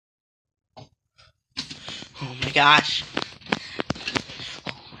my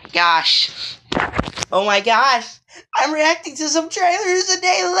gosh. Oh my gosh. I'm reacting to some trailers a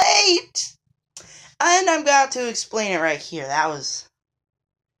day late. And I'm about to explain it right here. That was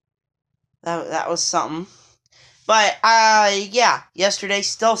something. But, yeah. Yesterday,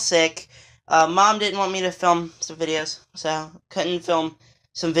 still sick. Mom didn't want me to film some videos, so couldn't film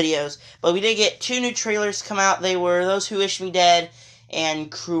some videos. But we did get 2 new trailers come out. They were Those Who Wish Me Dead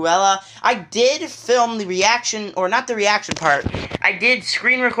and Cruella. I did film the reaction, or not the reaction part. I did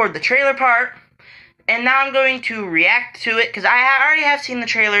screen record the trailer part. And now I'm going to react to it, because I already have seen the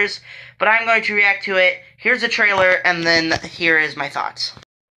trailers, but I'm going to react to it. Here's the trailer, and then here is my thoughts.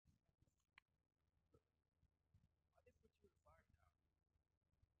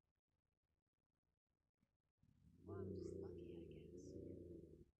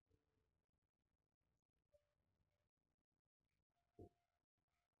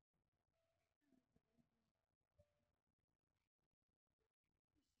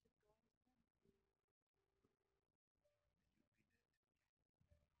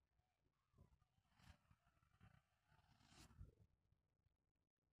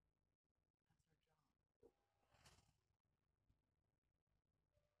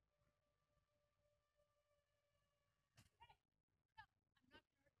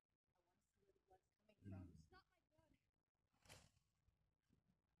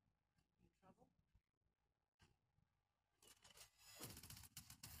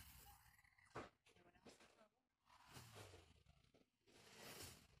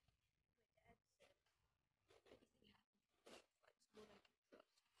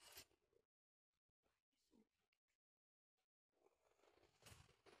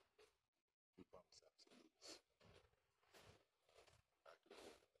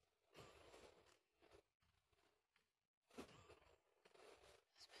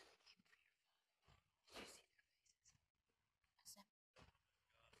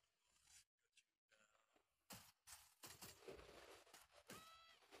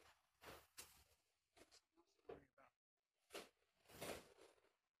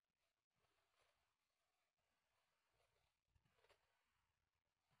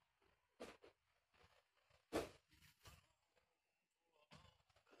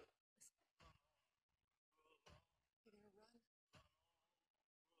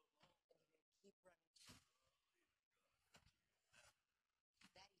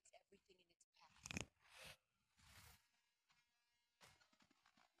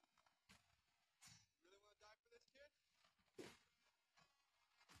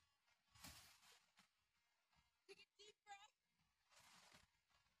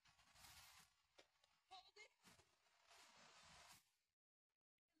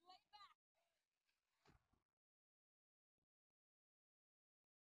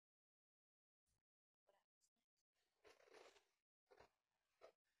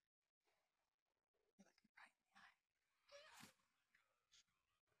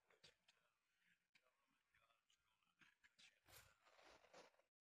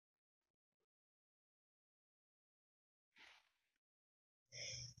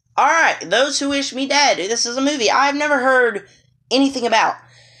 Alright, Those Who Wish Me Dead. This is a movie I've never heard anything about.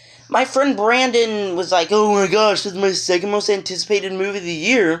 My friend Brandon was like, oh my gosh, this is my second most anticipated movie of the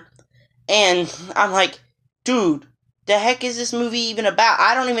year. And I'm like, dude, the heck is this movie even about?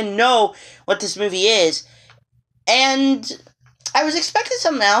 I don't even know what this movie is. And I was expecting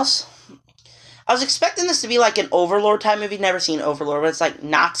something else. I was expecting this to be like an Overlord type movie. Never seen Overlord, but it's like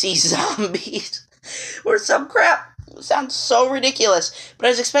Nazi zombies or some crap. It sounds so ridiculous. But I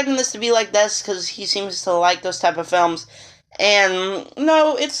was expecting this to be like this because he seems to like those type of films. And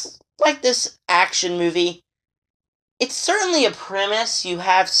no, it's like this action movie. It's certainly a premise you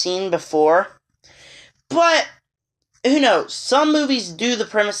have seen before. But who knows? Some movies do the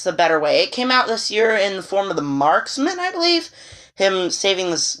premise the better way. It came out this year in the form of The Marksman, I believe. Him saving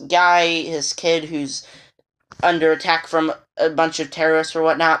this guy, his kid, who's under attack from a bunch of terrorists or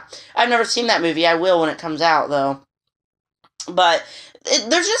whatnot. I've never seen that movie. I will when it comes out, though. But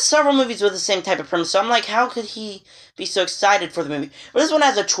there's just several movies with the same type of premise, so I'm like, how could he be so excited for the movie? But this one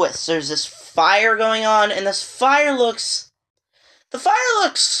has a twist. There's this fire going on, and this fire looks... The fire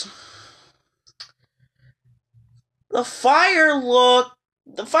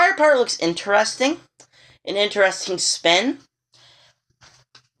part looks interesting. An interesting spin.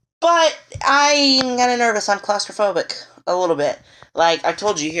 But I'm kind of nervous. I'm claustrophobic. A little bit. Like, I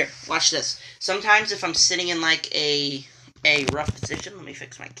told you, here, watch this. Sometimes if I'm sitting in, like, a rough position, let me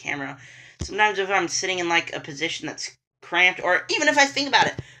fix my camera. Sometimes if I'm sitting in, like, a position that's cramped, or even if I think about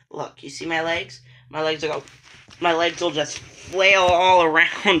it, look, you see my legs? My legs will just flail all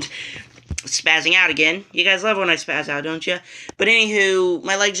around. spazzing out again. You guys love when I spaz out, don't you? But anywho,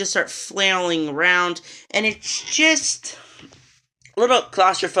 my legs just start flailing around, and it's just a little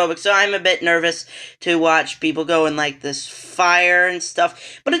claustrophobic, so I'm a bit nervous to watch people go in, like, this fire and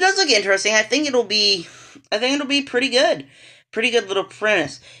stuff. But it does look interesting. I think it'll be pretty good. Pretty good little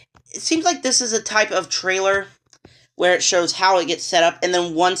premise. It seems like this is a type of trailer where it shows how it gets set up, and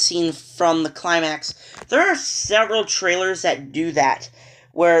then one scene from the climax. There are several trailers that do that,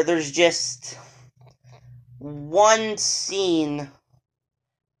 where there's just one scene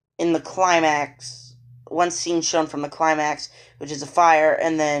in the climax, one scene shown from the climax, which is a fire,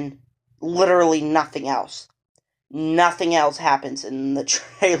 and then literally nothing else. Nothing else happens in the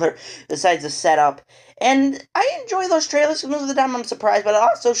trailer besides the setup. And I enjoy those trailers, because most of the time I'm surprised, but it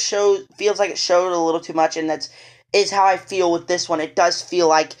also feels like it showed a little too much, and that's how I feel with this one. It does feel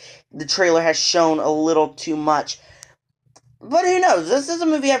like the trailer has shown a little too much. But who knows? This is a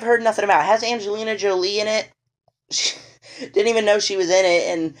movie I've heard nothing about. It has Angelina Jolie in it. Didn't even know she was in it,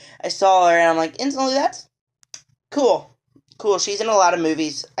 and I saw her, and I'm like, instantly, that's cool. Cool, she's in a lot of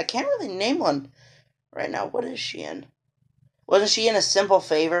movies. I can't really name one right now. What is she in? Wasn't she in A Simple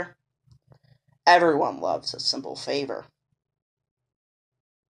Favor? Everyone loves A Simple Favor.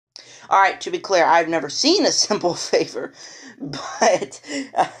 Alright, to be clear, I've never seen A Simple Favor, but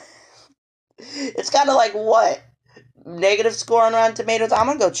it's kind of like, what? Negative score on Rotten Tomatoes? I'm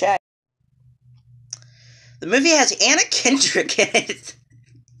gonna go check. The movie has Anna Kendrick in it.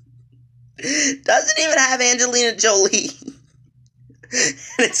 Doesn't even have Angelina Jolie. And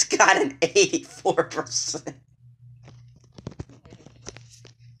it's got an 84%.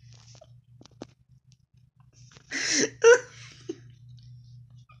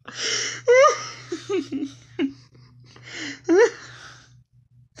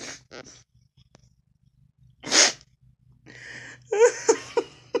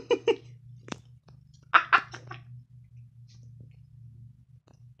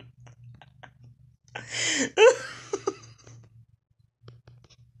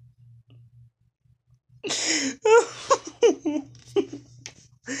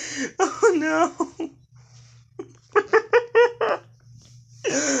 Oh no.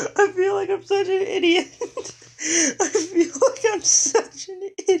 I feel like I'm such an idiot. I feel like I'm such an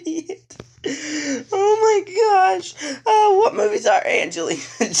idiot. Oh my gosh. What movies are Angelina?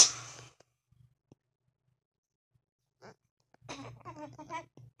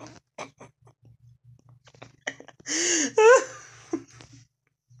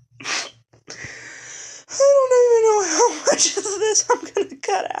 I don't even know how much of this I'm gonna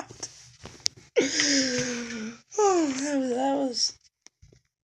cut out. Oh, that was...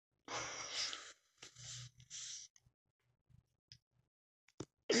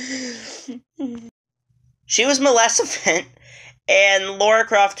 She was Maleficent, and Lara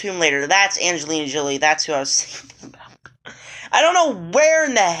Croft Tomb Raider. That's Angelina Jolie. That's who I was thinking about. I don't know where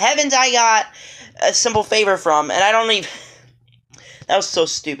in the heavens I got A Simple Favor from, and I don't even... That was so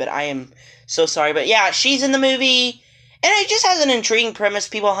stupid. I am so sorry. But yeah, she's in the movie, and it just has an intriguing premise.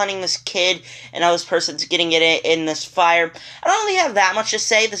 People hunting this kid, and how this person's getting it in this fire. I don't really have that much to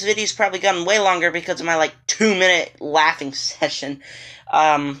say. This video's probably gotten way longer because of my, 2-minute laughing session.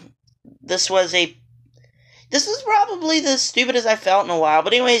 This was probably the stupidest I felt in a while.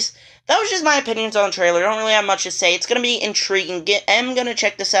 But anyways, that was just my opinions on the trailer. I don't really have much to say. It's going to be intriguing. I'm going to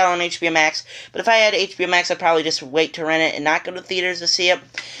check this out on HBO Max. But if I had HBO Max, I'd probably just wait to rent it and not go to theaters to see it.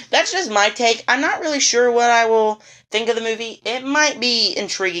 That's just my take. I'm not really sure what I will think of the movie. It might be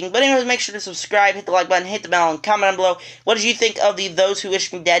intriguing. But anyways, make sure to subscribe, hit the like button, hit the bell, and comment down below. What did you think of the Those Who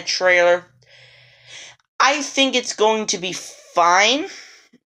Wish Me Dead trailer? I think it's going to be fine.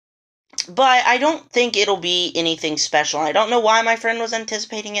 But I don't think it'll be anything special. I don't know why my friend was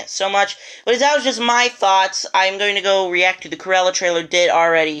anticipating it so much. But that was just my thoughts. I'm going to go react to the Cruella trailer. Did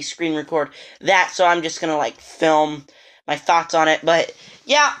already screen record that. So I'm just going to, film my thoughts on it. But,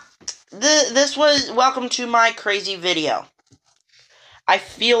 yeah. This was... Welcome to my crazy video. I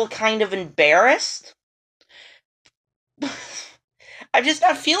feel kind of embarrassed. I'm just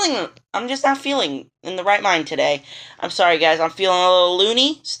not feeling in the right mind today. I'm sorry, guys. I'm feeling a little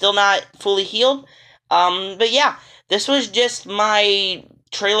loony. Still not fully healed. But yeah, this was just my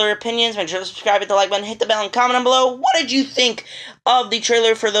trailer opinions. Make sure to subscribe, hit the like button, hit the bell, and comment down below. What did you think of the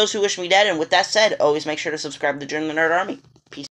trailer for Those Who Wish Me Dead? And with that said, always make sure to subscribe to Join the Nerd Army.